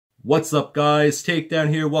What's up guys, Takedown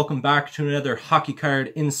here. Welcome back to another hockey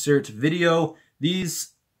card insert video.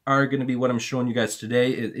 These are going to be what I'm showing you guys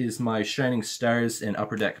today. It is my Shining Stars and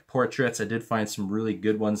Upper Deck portraits. I did find some really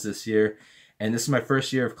good ones this year, and this is my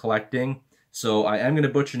first year of collecting, so I am going to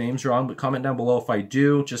butcher names wrong, but comment down below if I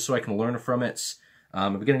do, just so I can learn from it.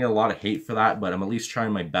 I'm going to get a lot of hate for that, but I'm at least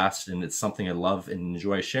trying my best, and it's something I love and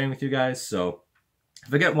enjoy sharing with you guys. So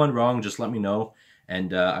if I get one wrong, just let me know,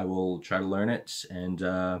 and I will try to learn it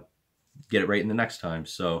and get it right in the next time.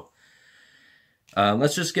 So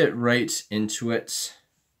let's just get right into it.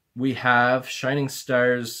 We have Shining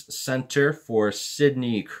Stars Center for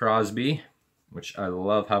Sidney Crosby, which I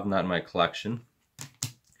love having that in my collection.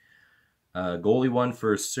 Goalie one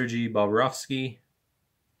for Sergei Bobrovsky.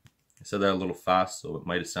 I said that a little fast, so it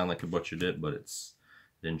might have sounded like I butchered it, but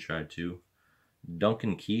didn't try to.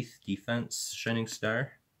 Duncan Keith, defense, Shining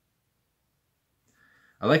Star.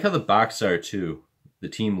 I like how the backs are too. The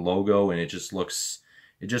team logo, and it just looks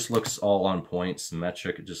all on point,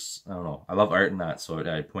 symmetric. I don't know. I love art in that, so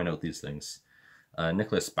I point out these things.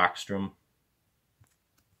 Nicholas Backstrom.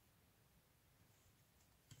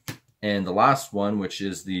 And the last one, which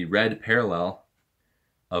is the red parallel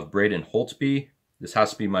of Braden Holtby. This has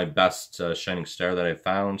to be my best Shining Star that I've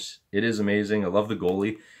found. It is amazing. I love the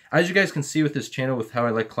goalie. As you guys can see with this channel, with how I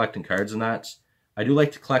like collecting cards and that, I do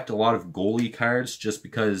like to collect a lot of goalie cards just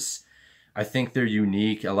because I think they're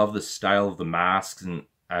unique. I love the style of the masks, and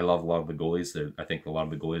I love a lot of the goalies. I think a lot of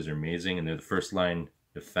the goalies are amazing, and they're the first line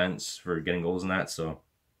defense for getting goals in that. So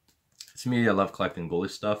to me, I love collecting goalie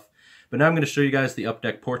stuff. But now I'm going to show you guys the up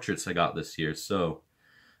deck portraits I got this year. So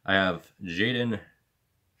I have Jaden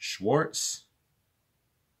Schwartz.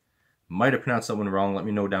 Might have pronounced that one wrong. Let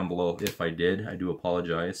me know down below if I did. I do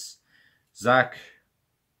apologize. Zach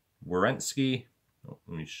Werenski. Oh,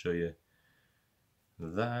 let me show you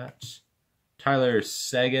that. Tyler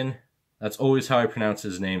Seguin. That's always how I pronounce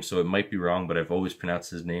his name, so it might be wrong, but I've always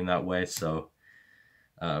pronounced his name that way. So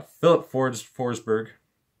Philip Forsberg,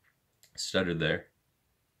 stuttered there.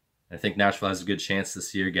 I think Nashville has a good chance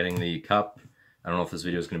this year getting the cup. I don't know if this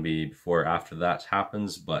video is going to be before or after that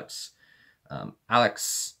happens, but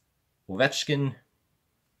Alex Ovechkin,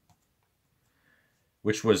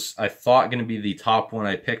 which was, I thought, going to be the top one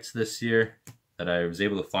I picked this year that I was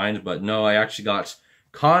able to find, but no, I actually got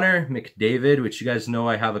Connor McDavid, which you guys know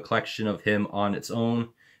I have a collection of him on its own,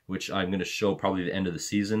 which I'm going to show probably the end of the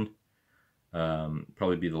season.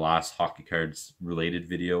 Probably be the last hockey cards related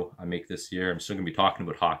video I make this year. I'm still going to be talking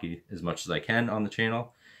about hockey as much as I can on the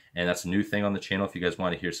channel, and that's a new thing on the channel. If you guys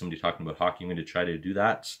want to hear somebody talking about hockey, I'm going to try to do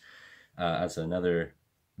that as another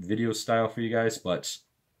video style for you guys. But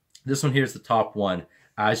this one here is the top one,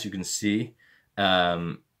 as you can see.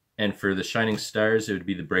 And for the Shining Stars, it would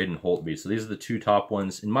be the Braden Holtby. So these are the two top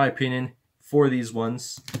ones, in my opinion, for these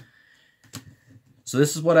ones. So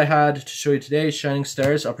this is what I had to show you today, Shining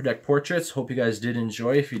Stars Upper Deck portraits. Hope you guys did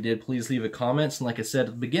enjoy. If you did, please leave a comment. And like I said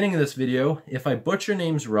at the beginning of this video, if I butcher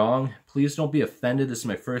names wrong, please don't be offended. This is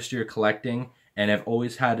my first year collecting, and I've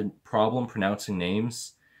always had a problem pronouncing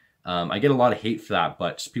names. I get a lot of hate for that,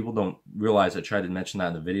 but people don't realize I try to mention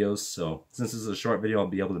that in the videos. So since this is a short video, I'll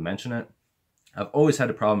be able to mention it. I've always had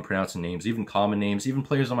a problem pronouncing names, even common names, even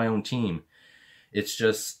players on my own team. It's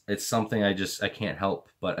something I can't help,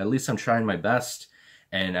 but at least I'm trying my best,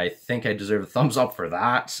 and I think I deserve a thumbs up for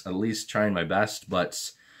that, at least trying my best.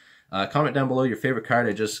 But comment down below your favorite card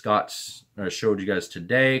I just got, or showed you guys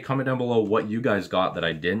today. Comment down below what you guys got that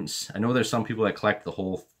I didn't. I know there's some people that collect the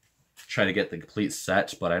whole, try to get the complete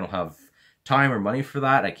set, but I don't have time or money for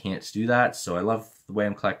that. I can't do that, so I love the way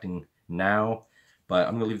I'm collecting now. But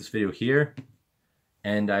I'm going to leave this video here,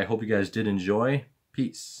 and I hope you guys did enjoy.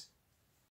 Peace.